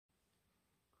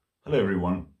Hello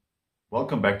everyone,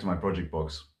 welcome back to my project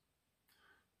box.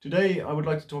 Today I would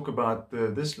like to talk about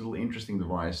this little interesting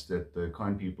device that the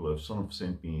kind people of Sonoff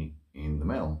sent me in the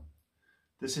mail.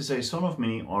 This is a Sonoff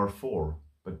MINIR4,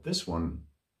 but this one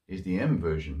is the M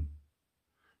version.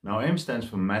 Now M stands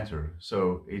for matter,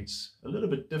 so it's a little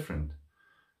bit different.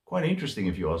 Quite interesting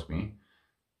if you ask me.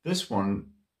 This one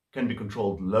can be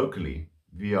controlled locally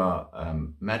via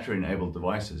matter-enabled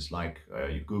devices like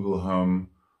your Google Home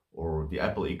or the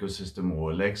Apple ecosystem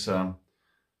or Alexa,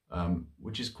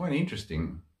 which is quite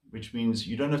interesting, which means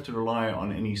you don't have to rely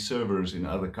on any servers in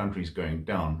other countries going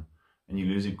down and you're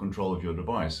losing control of your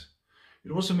device.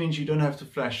 It also means you don't have to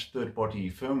flash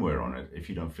third-party firmware on it if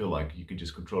you don't feel like. You could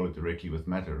just control it directly with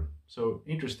Matter. So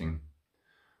interesting.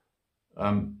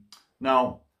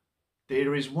 Now,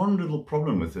 there is one little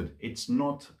problem with it. It's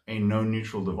not a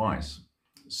no-neutral device.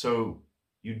 So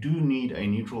you do need a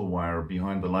neutral wire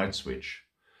behind the light switch.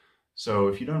 So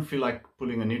if you don't feel like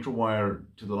pulling a neutral wire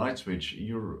to the light switch,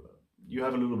 you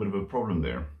have a little bit of a problem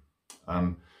there.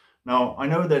 Now, I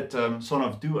know that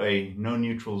Sonoff do a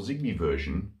no-neutral Zigbee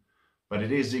version, but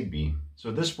it is Zigbee.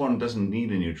 So this one doesn't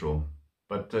need a neutral.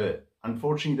 But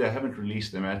unfortunately, they haven't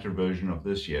released the Matter version of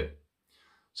this yet.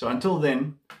 So until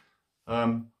then,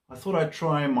 I thought I'd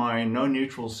try my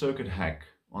no-neutral circuit hack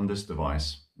on this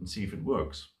device and see if it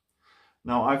works.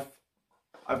 Now,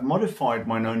 I've modified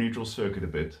my no-neutral circuit a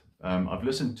bit. I've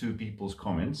listened to people's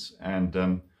comments and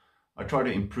I try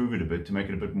to improve it a bit to make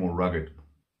it a bit more rugged.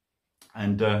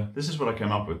 And this is what I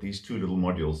came up with, these two little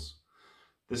modules.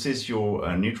 This is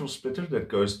your neutral splitter that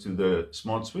goes to the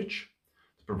smart switch.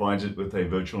 It provides it with a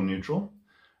virtual neutral.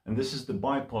 And this is the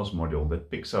bypass module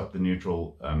that picks up the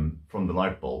neutral from the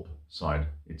light bulb side,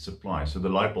 its supply. So the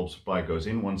light bulb supply goes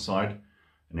in one side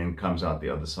and then comes out the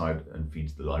other side and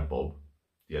feeds the light bulb,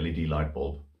 the LED light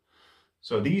bulb.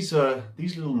 So these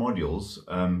little modules,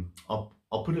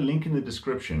 I'll put a link in the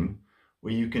description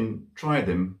where you can try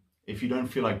them if you don't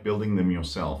feel like building them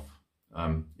yourself,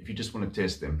 if you just want to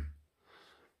test them.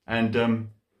 And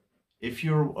if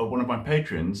you're one of my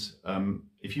patrons,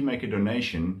 if you make a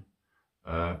donation,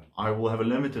 I will have a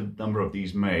limited number of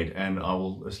these made, and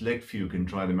a select few can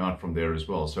try them out from there as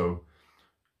well. So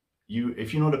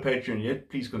if you're not a patron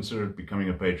yet, please consider becoming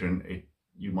a patron.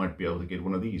 You might be able to get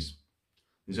one of these.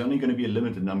 There's only going to be a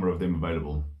limited number of them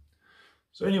available.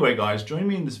 So anyway, guys, join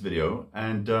me in this video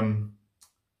and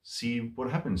see what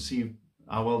happens. See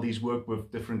how well these work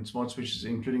with different smart switches,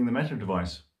 including the Matter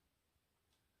device.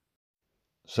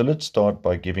 So let's start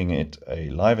by giving it a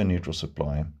live and neutral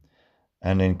supply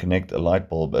and then connect a light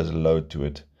bulb as a load to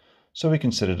it so we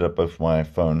can set it up with my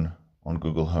phone on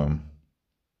Google Home.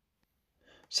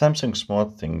 Samsung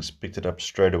SmartThings picked it up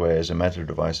straight away as a Matter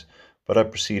device, but I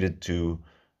proceeded to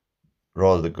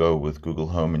rather go with Google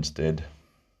Home instead.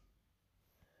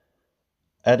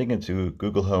 Adding it to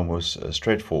Google Home was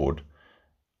straightforward.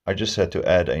 I just had to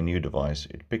add a new device.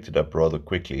 It picked it up rather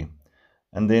quickly,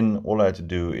 and then all I had to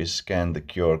do is scan the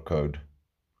QR code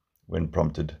when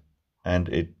prompted, and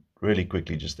it really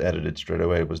quickly just added it straight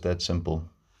away. It was that simple.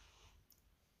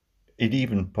 It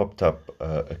even popped up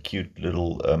a cute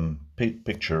little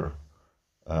picture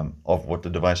of what the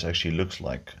device actually looks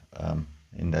like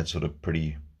in that sort of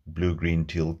pretty blue-green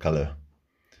teal color.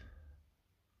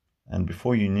 And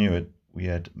before you knew it, we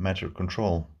had Matter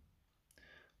control,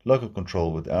 local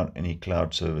control without any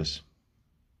cloud service.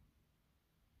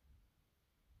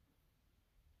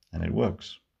 And it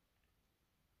works.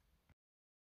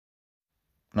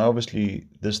 Now obviously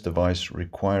this device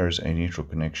requires a neutral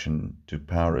connection to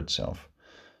power itself.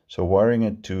 So wiring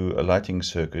it to a lighting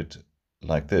circuit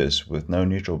like this with no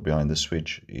neutral behind the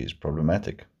switch is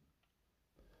problematic.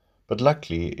 But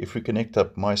luckily, if we connect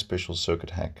up my special circuit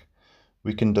hack,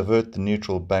 we can divert the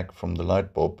neutral back from the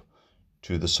light bulb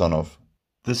to the Sonoff.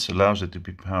 This allows it to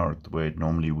be powered the way it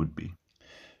normally would be.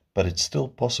 But it's still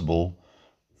possible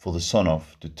for the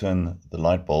Sonoff to turn the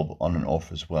light bulb on and off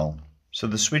as well. So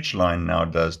the switch line now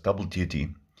does double duty.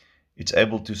 It's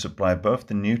able to supply both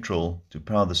the neutral to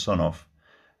power the Sonoff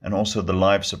and also the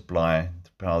live supply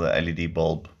to power the LED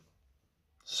bulb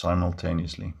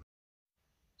simultaneously.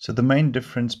 So the main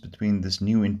difference between this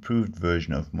new improved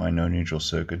version of my no-neutral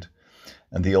circuit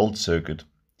and the old circuit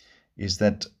is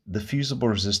that the fusible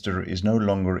resistor is no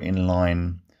longer in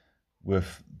line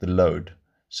with the load.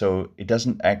 So it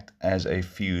doesn't act as a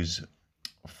fuse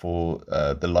for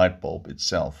the light bulb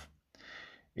itself.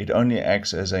 It only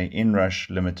acts as an inrush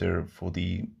limiter for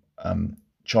the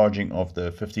charging of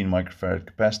the 15 microfarad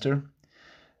capacitor.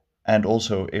 And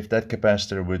also, if that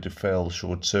capacitor were to fail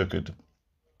short circuit,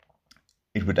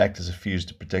 it would act as a fuse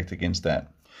to protect against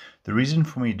that. The reason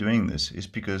for me doing this is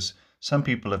because Some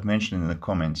people have mentioned in the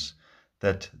comments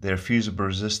that their fusible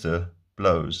resistor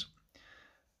blows.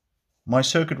 My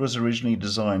circuit was originally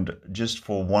designed just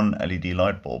for one LED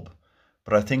light bulb,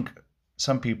 but I think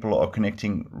some people are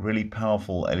connecting really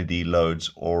powerful LED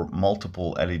loads or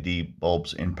multiple LED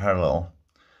bulbs in parallel.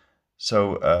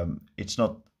 So it's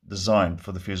not designed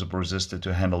for the fusible resistor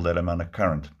to handle that amount of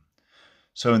current.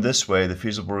 So in this way, the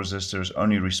fusible resistor is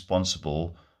only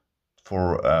responsible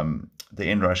for the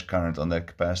inrush current on that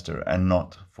capacitor and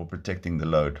not for protecting the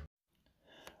load.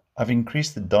 I've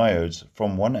increased the diodes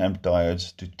from 1 amp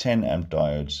diodes to 10 amp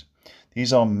diodes.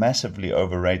 These are massively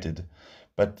overrated,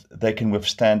 but they can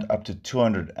withstand up to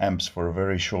 200 amps for a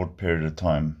very short period of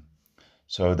time.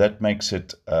 So that makes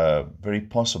it very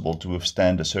possible to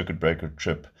withstand a circuit breaker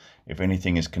trip if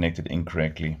anything is connected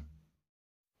incorrectly.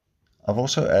 I've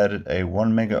also added a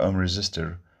 1 mega ohm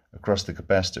resistor across the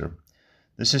capacitor.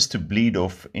 This is to bleed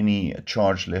off any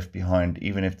charge left behind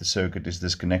even if the circuit is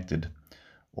disconnected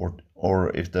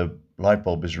or if the light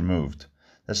bulb is removed.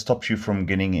 That stops you from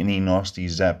getting any nasty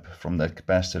zap from that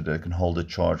capacitor that can hold a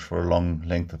charge for a long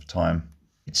length of time.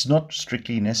 It's not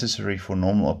strictly necessary for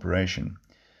normal operation,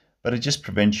 but it just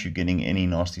prevents you getting any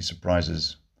nasty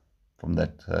surprises from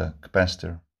that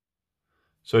capacitor.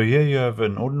 So here you have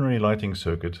an ordinary lighting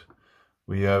circuit.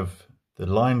 We have the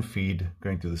line feed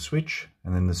going to the switch,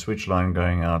 and then the switch line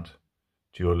going out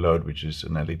to your load, which is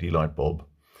an LED light bulb.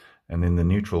 And then the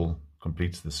neutral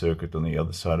completes the circuit on the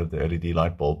other side of the LED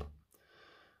light bulb.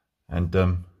 And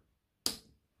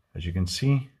as you can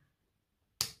see,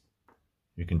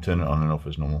 you can turn it on and off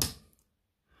as normal.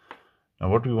 Now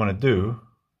what we want to do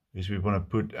is we want to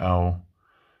put our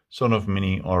Sonoff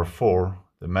MINIR4,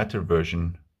 the matter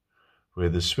version, where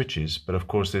the switch is, but of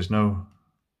course there's no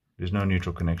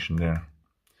neutral connection there.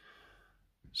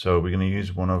 So we're going to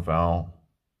use one of our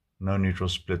no neutral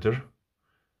splitter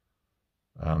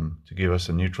to give us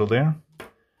a neutral there,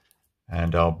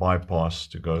 and our bypass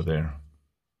to go there.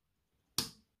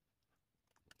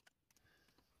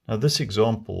 Now this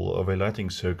example of a lighting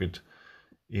circuit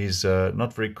is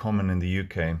not very common in the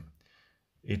UK.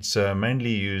 It's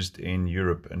mainly used in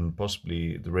Europe and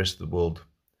possibly the rest of the world.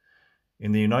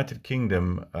 In the United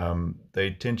Kingdom, they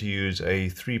tend to use a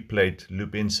 3-plate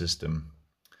loop-in system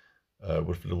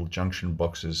with little junction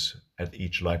boxes at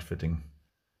each light fitting.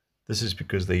 This is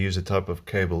because they use a type of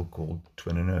cable called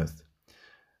twin and earth.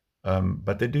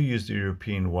 But they do use the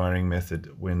European wiring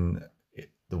method when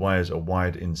the wires are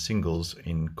wired in singles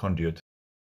in conduit.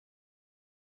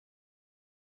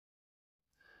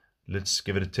 Let's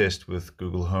give it a test with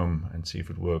Google Home and see if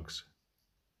it works.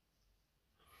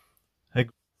 Hey,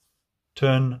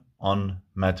 turn on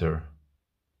matter.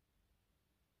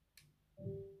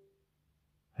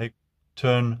 Hey,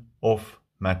 turn off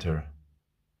matter.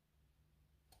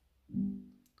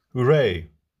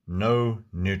 Hooray! No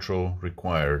neutral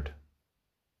required.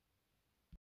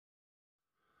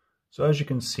 So as you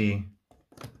can see,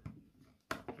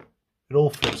 it all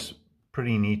fits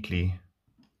pretty neatly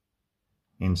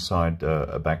inside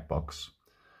a back box.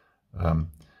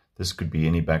 This could be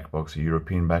any back box, a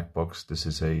European back box. This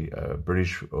is a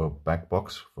British back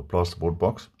box for plasterboard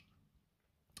box,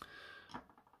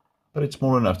 but it's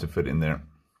small enough to fit in there.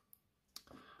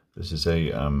 This is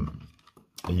a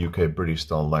UK British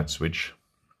style light switch,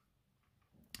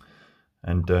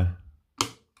 and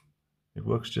it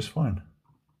works just fine.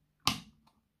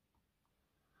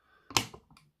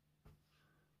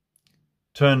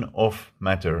 Turn off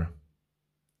matter.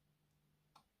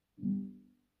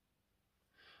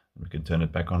 We can turn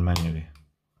it back on manually.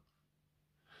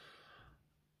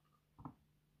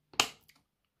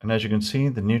 And as you can see,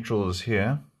 the neutral is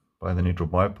here by the neutral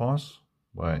bypass,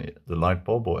 by the light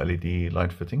bulb or LED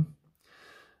light fitting.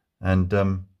 And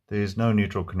there is no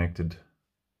neutral connected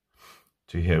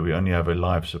to here. We only have a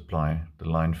live supply, the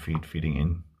line feed feeding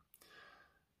in,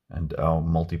 and our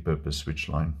multi-purpose switch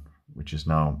line, which is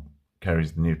now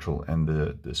carries the neutral and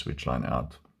the switch line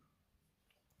out.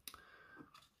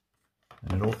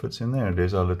 And it all fits in there.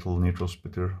 There's our little neutral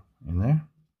splitter in there.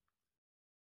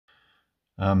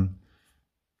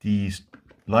 The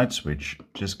light switch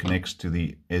just connects to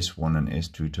the S1 and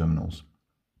S2 terminals.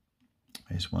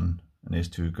 S1 and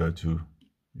S2 go to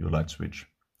your light switch.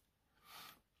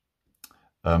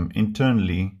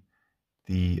 Internally,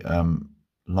 the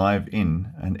live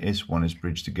in and S1 is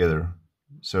bridged together,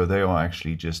 so they are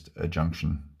actually just a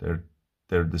junction.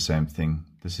 They're the same thing.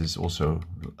 This is also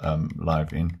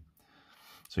live in.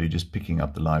 So you're just picking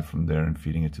up the live from there and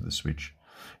feeding it to the switch.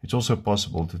 It's also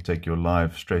possible to take your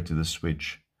live straight to the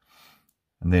switch,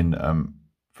 and then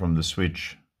from the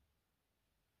switch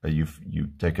you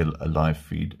take a live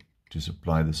feed to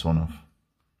supply the Sonoff.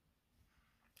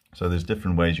 So there's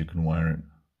different ways you can wire it.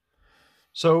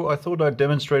 So I thought I'd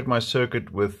demonstrate my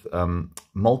circuit with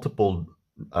multiple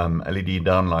LED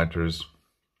downlighters,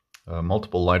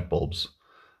 multiple light bulbs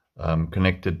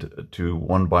connected to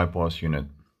one bypass unit,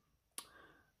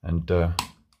 and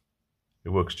it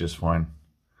works just fine.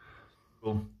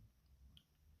 We'll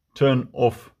turn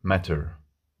off matter.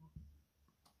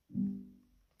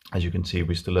 As you can see,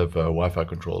 we still have Wi-Fi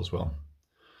control as well.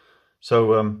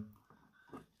 So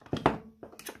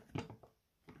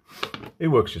it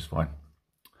works just fine.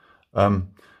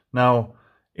 Now,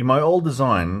 in my old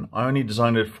design, I only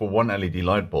designed it for one LED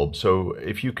light bulb. So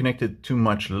if you connected too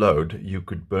much load, you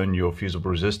could burn your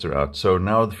fusible resistor out. So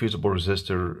now the fusible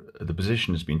resistor, the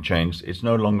position has been changed. It's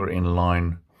no longer in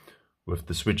line with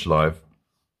the switch live.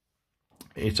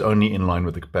 It's only in line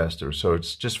with the capacitor. So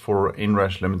it's just for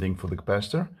inrush limiting for the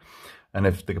capacitor. And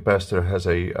if the capacitor has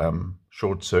a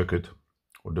short circuit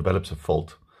or develops a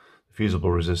fault, the fusible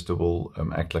resistor will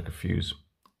act like a fuse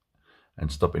and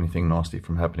stop anything nasty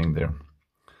from happening there.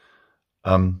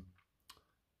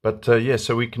 Yeah,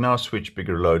 so we can now switch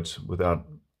bigger loads without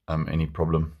any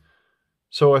problem.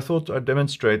 So I thought I'd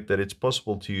demonstrate that it's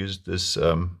possible to use this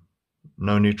no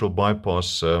neutral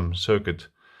bypass circuit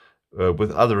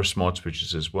with other smart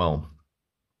switches as well.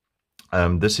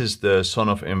 This is the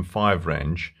Sonoff M5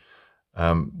 range,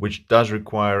 which does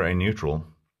require a neutral,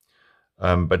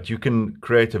 but you can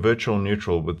create a virtual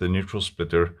neutral with the neutral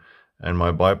splitter and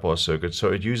my bypass circuit.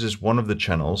 So it uses one of the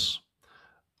channels.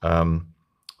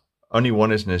 Only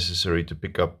one is necessary to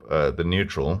pick up the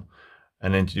neutral,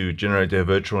 and then to generate a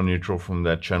virtual neutral from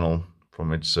that channel,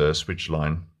 from its switch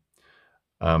line,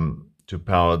 to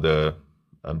power the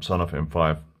Sonoff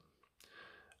M5.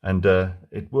 And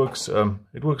it works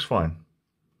fine.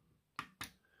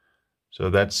 So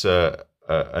that's a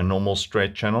normal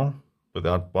straight channel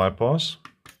without bypass.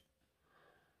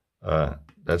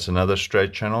 That's another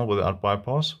straight channel without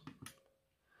bypass.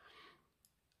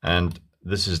 And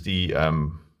this is the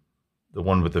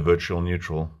one with the virtual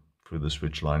neutral through the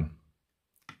switch line.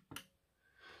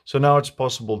 So now it's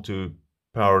possible to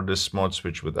power this smart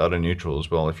switch without a neutral as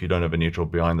well, if you don't have a neutral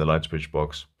behind the light switch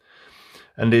box.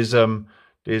 And there's the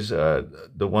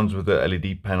ones with the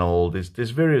LED panel.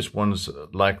 There's various ones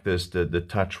like this, the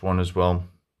touch one as well.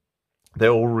 They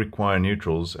all require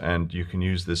neutrals, and you can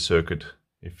use this circuit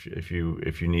if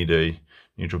you need a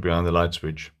neutral behind the light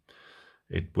switch.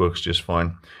 It works just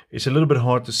fine. It's a little bit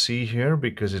hard to see here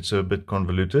because it's a bit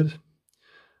convoluted,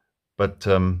 but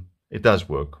it does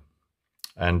work.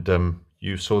 And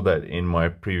you saw that in my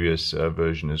previous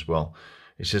version as well.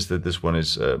 It's just that this one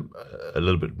is a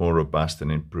little bit more robust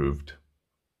and improved.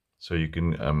 So you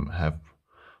can have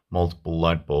multiple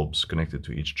light bulbs connected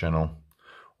to each channel,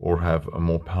 or have a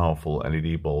more powerful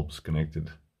LED bulbs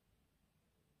connected.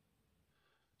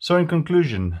 So in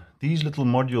conclusion, these little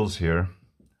modules here,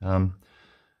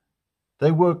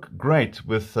 they work great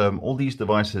with all these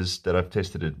devices that I've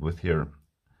tested it with here.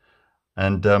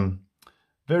 And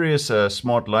various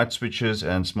smart light switches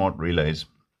and smart relays.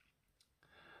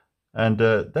 And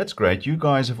that's great. You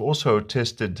guys have also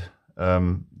tested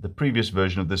the previous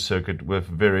version of this circuit with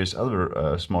various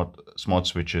other smart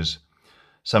switches,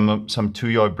 some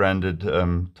tuya branded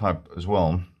type as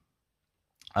well.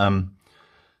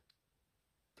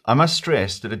 I must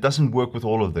stress that it doesn't work with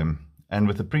all of them, and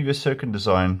with the previous circuit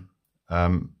design,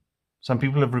 some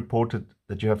people have reported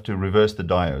that you have to reverse the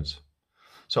diodes.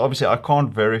 So obviously I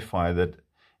can't verify that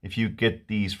if you get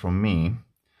these from me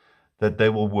that they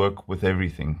will work with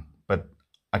everything, but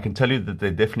I can tell you that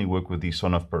they definitely work with these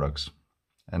Sonoff products,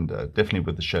 and definitely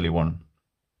with the Shelly one.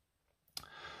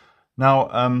 Now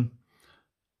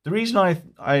the reason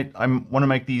I want to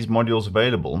make these modules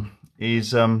available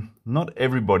is not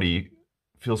everybody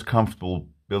feels comfortable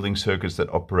building circuits that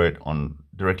operate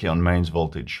directly on mains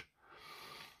voltage.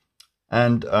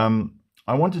 And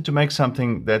I wanted to make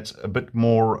something that's a bit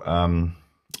more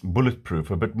bulletproof,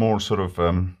 a bit more sort of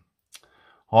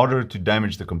harder to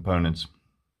damage the components.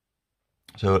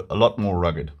 So a lot more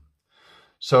rugged.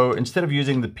 So instead of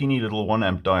using the peeny little 1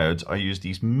 amp diodes, I use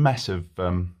these massive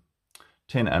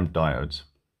 10 amp diodes.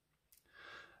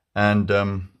 And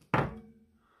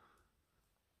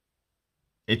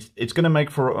it's going to make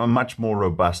for a much more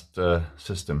robust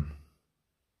system.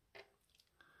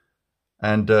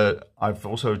 And I've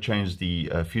also changed the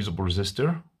fusible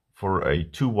resistor for a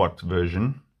 2-watt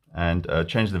version, and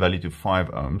changed the value to 5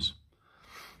 ohms.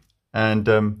 And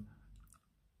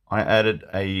I added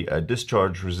a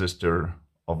discharge resistor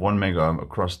of 1 mega ohm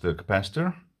across the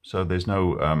capacitor, so there's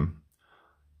no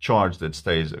charge that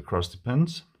stays across the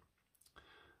pins.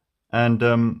 And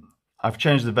I've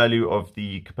changed the value of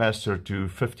the capacitor to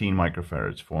 15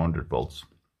 microfarads, 400 volts.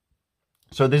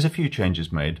 So there's a few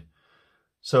changes made.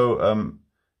 So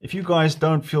if you guys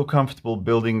don't feel comfortable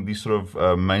building these sort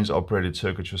of mains operated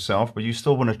circuits yourself, but you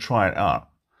still want to try it out,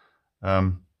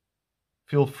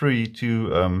 feel free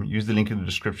to use the link in the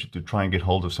description to try and get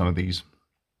hold of some of these.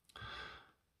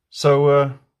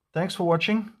 So thanks for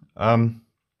watching.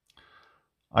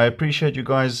 I appreciate you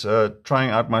guys trying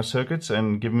out my circuits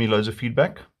and giving me loads of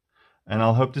feedback, and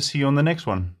I'll hope to see you on the next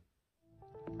one.